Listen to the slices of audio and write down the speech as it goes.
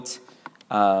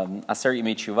Aser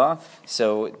Yimei Tshuva.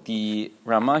 So the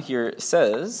Rama here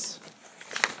says,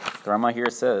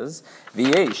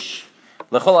 V'yesh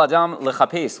L'chol adam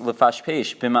l'chapes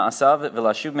l'fashpesh b'ma'asav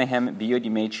v'lashuv mehem b'yod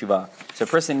yimei tshuva. So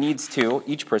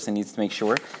each person needs to make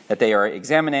sure that they are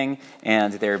examining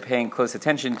and they're paying close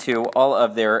attention to all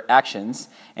of their actions,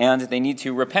 and they need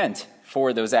to repent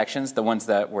for those actions, the ones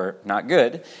that were not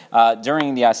good,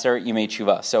 during the Aser Yimei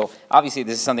Tshuva. So obviously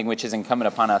this is something which is incumbent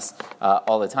upon us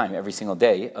all the time, every single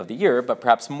day of the year, but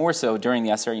perhaps more so during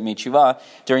the Aser Yimei Tshuva,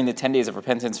 during the 10 days of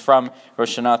repentance from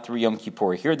Rosh Hashanah through Yom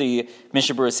Kippur. Here the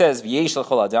Mishnah Berurah says, V'yesh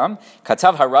l'chol adam,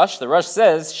 katav harash, the Rush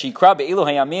says, Shikra be'ilu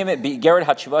hayamim be'igeret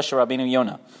hatshuva shel Rabbeinu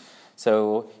Yonah.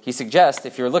 So he suggests,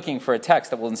 if you're looking for a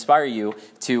text that will inspire you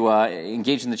to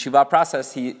engage in the tshuva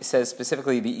process, he says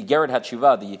specifically the Igeret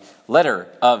HaTshuva, the letter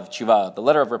of tshuva, the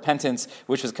letter of repentance,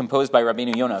 which was composed by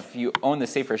Rabbeinu Yonah. If you own the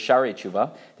Sefer Sharei Tshuva,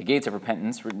 the Gates of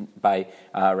Repentance, written by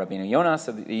Rabbeinu Yonah,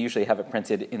 so they usually have it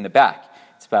printed in the back.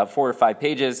 It's about 4 or 5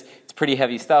 pages. It's pretty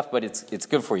heavy stuff, but it's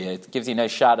good for you. It gives you a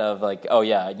nice shot of like, oh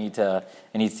yeah, I need to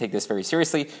take this very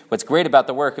seriously. What's great about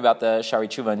the work about the Sharei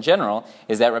Tshuva in general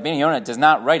is that Rabbeinu Yonah does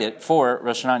not write it for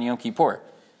Rosh Hashanah and Yom Kippur.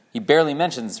 He barely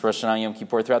mentions Rosh Hashanah and Yom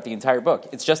Kippur throughout the entire book.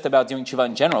 It's just about doing tshuva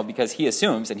in general because he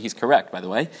assumes, and he's correct by the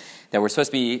way, that we're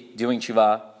supposed to be doing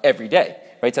tshuva every day.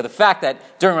 Right? So the fact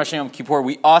that during Rosh Hashanah and Yom Kippur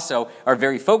we also are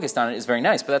very focused on it is very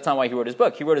nice, but that's not why he wrote his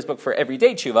book. He wrote his book for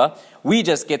everyday tshuva. We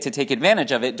just get to take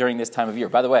advantage of it during this time of year.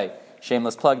 By the way,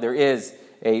 shameless plug, there is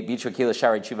a B'Yitchva Kehillah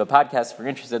Sharei Tshuva podcast. If you're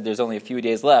interested, there's only a few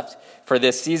days left for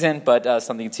this season, but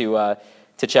something to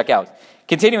check out.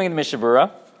 Continuing in the Mishnah Berurah,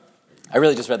 I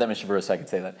really just read that Mishnah Berurah so I could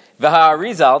say that. The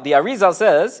Arizal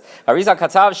says, Arizal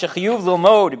katav shechiyuv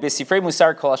lilmod b'sifrei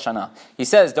musar kol hashana. He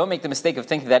says, don't make the mistake of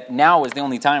thinking that now is the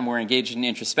only time we're engaged in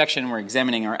introspection, we're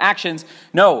examining our actions.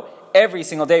 No, every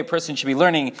single day a person should be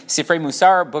learning Sifrei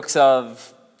Musar, books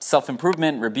of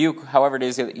self-improvement, rebuke, however it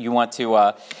is that you want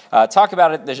to talk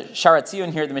about it. The Sharat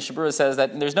Tziyun here, the Mishnah Berurah says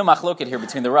that there's no machloket here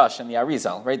between the Rush and the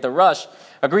Arizal, right? The Rush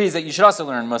agrees that you should also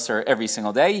learn Musar every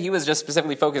single day. He was just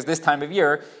specifically focused this time of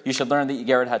year, you should learn the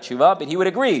Igeret HaTshuva, but he would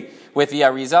agree with the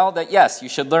Arizal that yes, you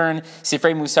should learn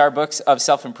Sifrei Musar, books of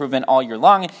self-improvement all year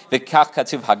long. V'kach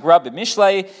katuv hagra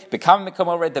b'mishlei, b'kam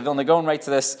mekomo, right? The Vilna Gaon writes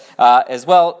this as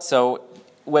well. So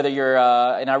whether you're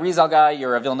an Arizal guy,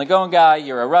 you're a Vilna Gaon guy,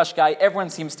 you're a Rush guy, everyone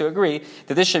seems to agree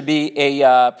that this should be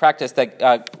a practice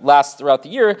that lasts throughout the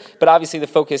year, but obviously the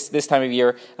focus this time of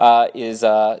year is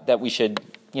that we should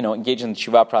engage in the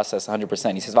tshuva process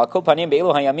 100%. He says,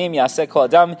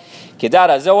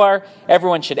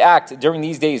 everyone should act during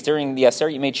these days, during the Aser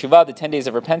Yimei Tshuva, the 10 days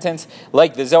of repentance,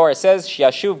 like the Zohar says,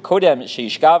 Shiashuv Kodem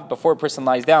Sheishkav, before a person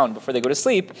lies down, before they go to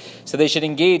sleep. So they should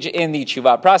engage in the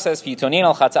tshuva process. V'yitonin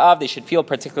al chata'av, they should feel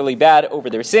particularly bad over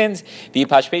their sins.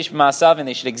 V'yipashpesh b'ma'asav, and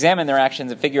they should examine their actions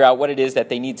and figure out what it is that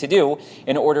they need to do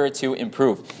in order to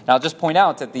improve. Now I'll just point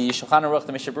out that the Shulchan Aruch,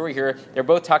 the Mishnah Berurah here, they're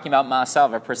both talking about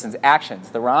ma'asav, a person's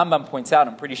actions. The Rambam points out,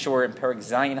 I'm pretty sure in Perek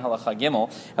Zayin Halacha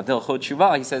Gimel of the Hilchot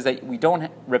Tshuva, he says that we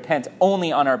don't repent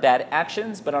only on our bad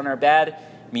actions, but on our bad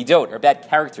midot, our bad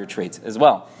character traits as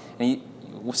well. And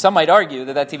some might argue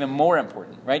that that's even more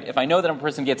important, right? If I know that a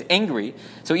person gets angry,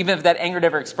 so even if that anger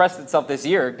never expressed itself this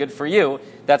year, good for you,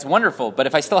 that's wonderful. But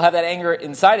if I still have that anger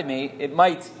inside of me, it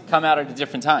might come out at a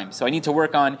different time. So I need to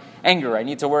work on anger. I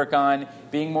need to work on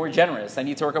being more generous. I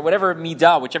need to work on whatever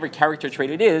midah, whichever character trait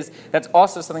it is. That's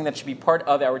also something that should be part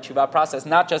of our tshuva process,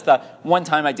 not just the one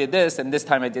time I did this and this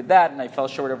time I did that and I fell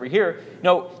short over here.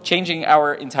 No, changing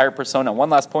our entire persona.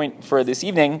 One last point for this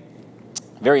evening.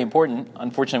 Very important.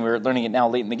 Unfortunately, we're learning it now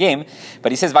late in the game.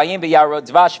 But he says, "Vayim b'yarot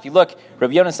dvash." If you look, Rav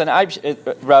Yonasan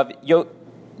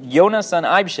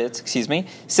Eibshitz,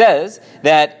 says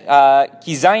that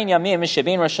Kizayin Yamim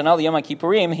Shebein Rosh Hashanah Yom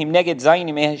Kippurim Him Neged Zayin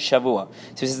Yimei Shavua.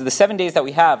 So he says the 7 days that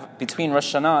we have between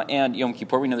Rosh Hashanah and Yom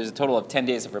Kippur, we know there's a total of 10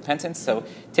 days of repentance. So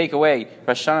take away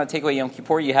Rosh Hashanah, take away Yom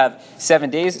Kippur, you have 7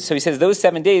 days. So he says those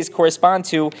 7 days correspond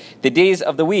to the days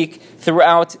of the week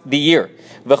throughout the year.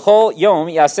 V'chol Yom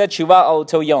Yaseh Tshuva Al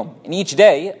Oto Yom. And each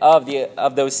day of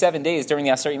those 7 days during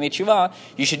the Aser Yimei Tshuva,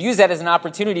 you should use that as an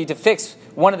opportunity to fix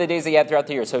one of the days that you had throughout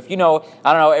the year. So if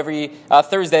every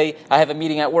Thursday I have a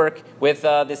meeting at work with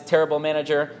this terrible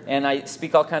manager, and I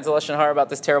speak all kinds of lashon hara about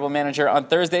this terrible manager on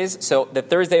Thursdays. So the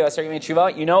Thursday I start giving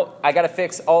tshuva, I got to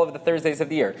fix all of the Thursdays of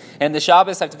the year, and the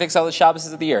Shabbos I have to fix all the Shabbos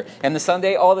of the year, and the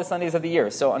Sunday all the Sundays of the year.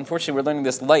 So unfortunately we're learning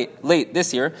this late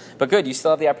this year, but good, you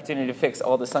still have the opportunity to fix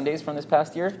all the Sundays from this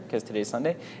past year because today's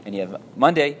Sunday, and you have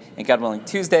Monday and God willing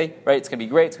Tuesday. Right? It's going to be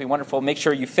great. It's going to be wonderful. Make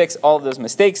sure you fix all of those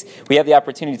mistakes. We have the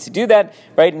opportunity to do that,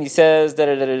 right? And he says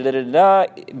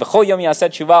B'chol yom yaseh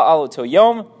tshuva al oto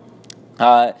yom.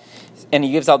 And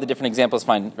he gives all the different examples,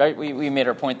 fine, right? We made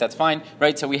our point, that's fine,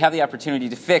 right? So we have the opportunity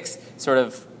to fix, sort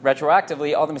of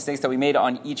retroactively, all the mistakes that we made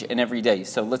on each and every day.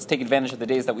 So let's take advantage of the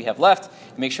days that we have left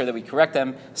and make sure that we correct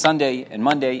them Sunday and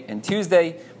Monday and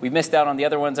Tuesday. We missed out on the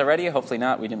other ones already. Hopefully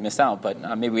not, we didn't miss out, but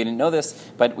maybe we didn't know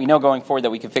this. But we know going forward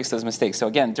that we can fix those mistakes. So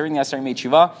again, during the Asar Yemei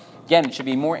Tshuva, again, it should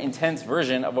be a more intense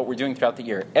version of what we're doing throughout the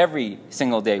year. Every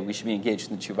single day we should be engaged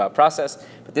in the Tshuva process,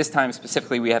 but this time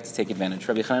specifically we have to take advantage.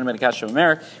 Rabbi Chanan ben Akashya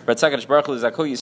Omer,